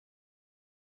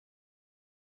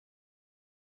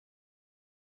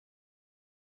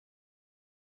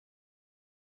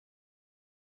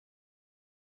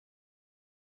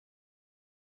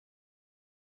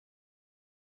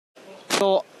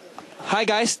So, hi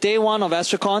guys, day one of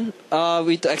Astricon.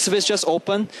 The exhibit's just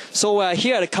open. So we're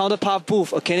here at the Counterpath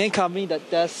booth, a Canadian company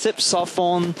that does SIP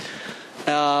softphone.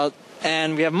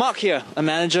 And we have Mark here, a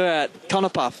manager at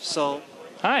Counterpath. So,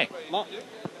 hi. Mark,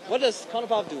 what does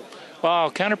Counterpath do? Well,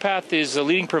 Counterpath is a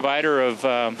leading provider of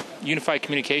unified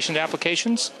communications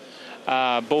applications,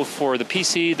 both for the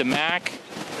PC, the Mac,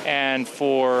 and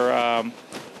for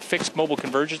fixed mobile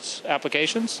convergence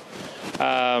applications.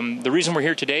 The reason we're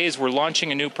here today is we're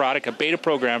launching a new product, a beta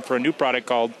program for a new product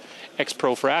called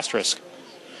X-Pro for Asterisk.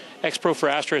 X-Pro for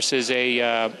Asterisk is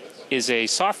a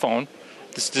soft phone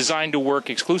that's designed to work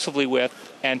exclusively with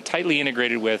and tightly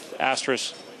integrated with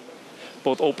Asterisk,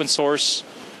 both open source,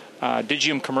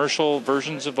 Digium commercial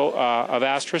versions of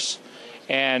Asterisk,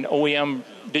 and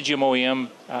Digium OEM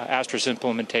Asterisk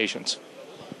implementations.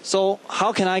 So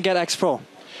how can I get X-Pro?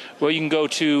 Well, you can go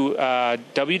to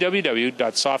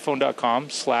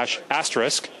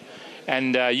www.softphone.com/asterisk,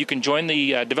 and you can join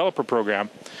the developer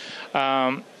program.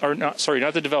 Not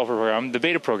the developer program, the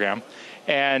beta program.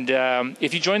 And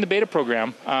if you join the beta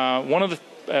program, one of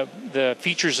the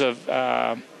features of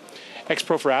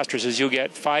X-Pro for Asterisk is you'll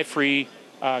get 5 free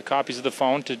copies of the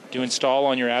phone to install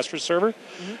on your Asterisk server.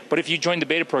 Mm-hmm. But if you join the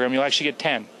beta program, you'll actually get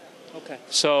 10. Okay.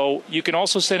 So you can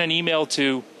also send an email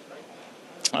to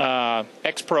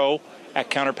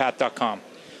xpro@counterpath.com.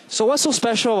 So what's so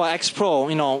special about X-Pro?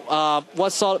 You know,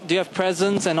 do you have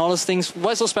presence and all those things?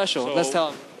 What's so special? Let's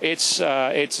tell them. It's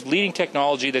leading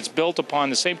technology that's built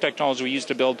upon the same technology we used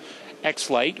to build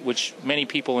X-Lite, which many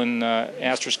people in the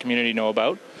Asterisk community know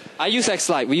about. I use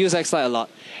X-Lite. We use X-Lite a lot.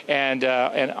 And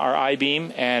our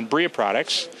iBeam and Bria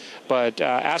products. But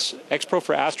X-Pro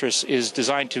for Asterisk is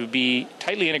designed to be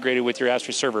tightly integrated with your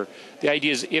Asterisk server. The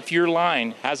idea is if your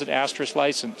line has an Asterisk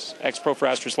license, X-Pro for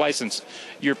Asterisk license,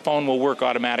 your phone will work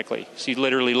automatically. So you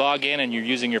literally log in and you're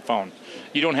using your phone.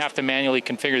 You don't have to manually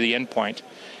configure the endpoint.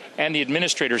 And the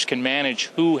administrators can manage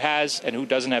who has and who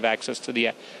doesn't have access to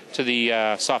the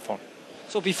soft phone.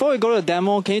 So before we go to the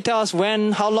demo, can you tell us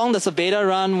how long does the beta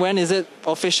run? When is it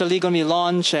officially going to be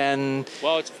launched? And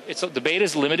well, the beta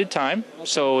is limited time,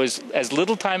 so as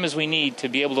little time as we need to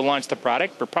be able to launch the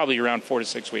product. We're probably around 4 to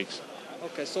 6 weeks.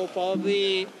 Okay, so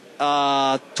probably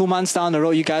 2 months down the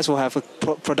road, you guys will have a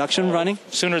production running?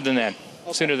 Sooner than then.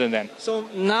 Okay. Sooner than then. So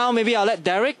now maybe I'll let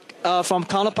Derek from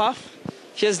Counterpath.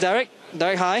 Here's Derek.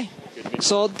 Derek, hi.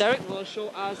 So Derek will show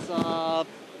us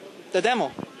the demo.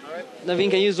 All right. Naveen,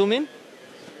 can you zoom in?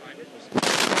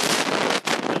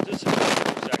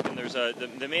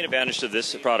 The main advantage to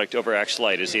this product over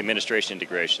X-Lite is the administration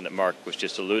integration that Mark was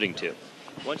just alluding to.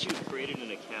 Once you've created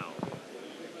an account...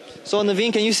 So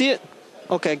Naveen, can you see it?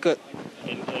 Okay, good.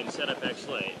 And set up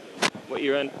X-Lite, what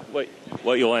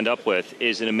you'll end up with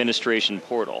is an administration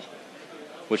portal,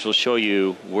 which will show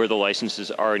you where the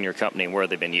licenses are in your company and where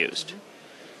they've been used.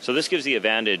 So this gives the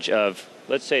advantage of,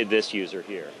 let's say this user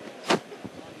here,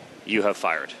 you have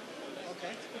fired.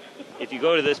 Okay. If you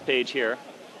go to this page here,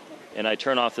 and I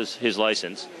turn off his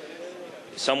license,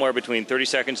 somewhere between 30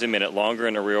 seconds and a minute, longer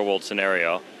in a real-world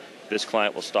scenario, this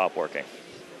client will stop working.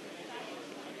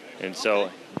 And so,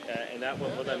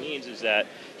 what that means is that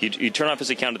you turn off his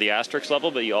account at the Asterisk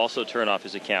level, but you also turn off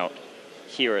his account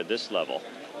here at this level.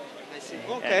 I see.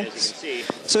 Okay. And as you can see,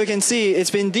 so you can see it's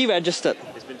been deregistered.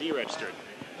 It's been deregistered.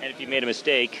 And if you made a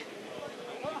mistake,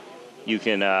 you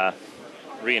can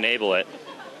re-enable it,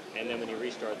 and then when you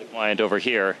restart the client over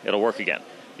here, it'll work again.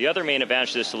 The other main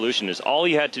advantage to this solution is all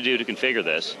you had to do to configure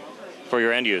this for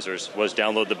your end users was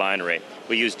download the binary.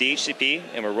 We use DHCP,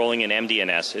 and we're rolling in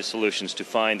MDNS as solutions to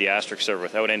find the Asterisk server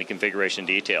without any configuration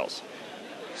details.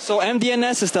 So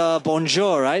MDNS is the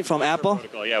Bonjour, right, from Apple?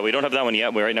 Protocol. Yeah, we don't have that one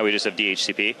yet. Right now we just have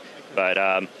DHCP. But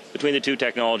between the two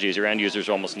technologies, your end users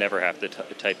almost never have to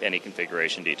type any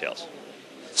configuration details.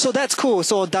 So that's cool.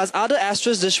 So does other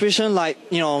Asterisk distribution, like,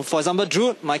 for example,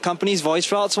 Druid, my company's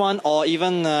Voiceroute one, or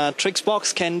even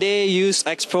Trixbox, can they use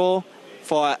X-Pro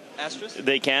for Asterisk?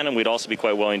 They can, and we'd also be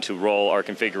quite willing to roll our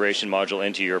configuration module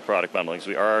into your product bundlings.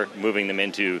 We are moving them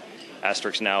into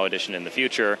Asterisk Now edition in the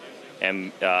future,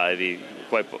 and in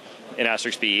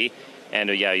Asterisk BE, and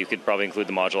you could probably include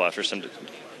the module after some.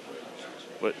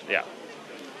 Yeah.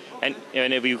 And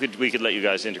we could let you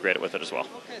guys integrate it with it as well.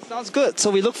 Okay, sounds good.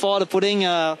 So we look forward to putting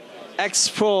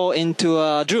X-Pro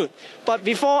into Druid. But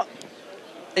before,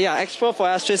 X-Pro for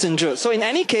Asterisk in Druid. So in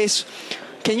any case,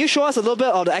 can you show us a little bit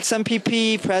of the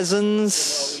XMPP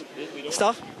presence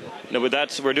stuff? No,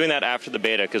 but we're doing that after the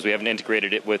beta because we haven't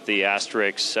integrated it with the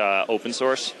Asterisk open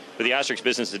source. With the Asterisk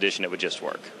Business Edition, it would just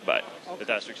work. But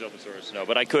with Asterisk open source, no.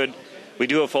 But we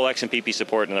do have full XMPP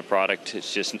support in the product.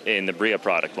 It's just in the Bria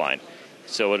product line.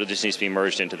 So it just needs to be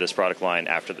merged into this product line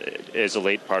as a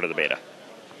late part of the beta.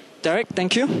 Derek,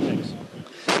 thank you. Thanks.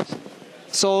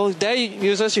 So there,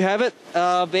 users, you have it.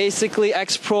 Basically,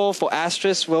 X Pro for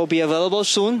Asterisk will be available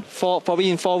soon, probably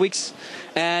in 4 weeks.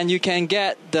 And you can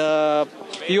get the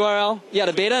URL,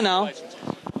 the beta now,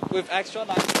 with extra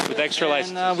licenses. With extra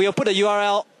licenses. And we'll put a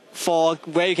URL for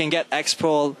where you can get X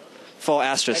Pro for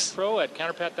Asterisk. X Pro at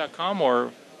counterpath.com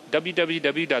or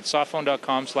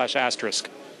www.softphone.com/asterisk.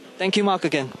 Thank you, Mark,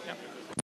 again.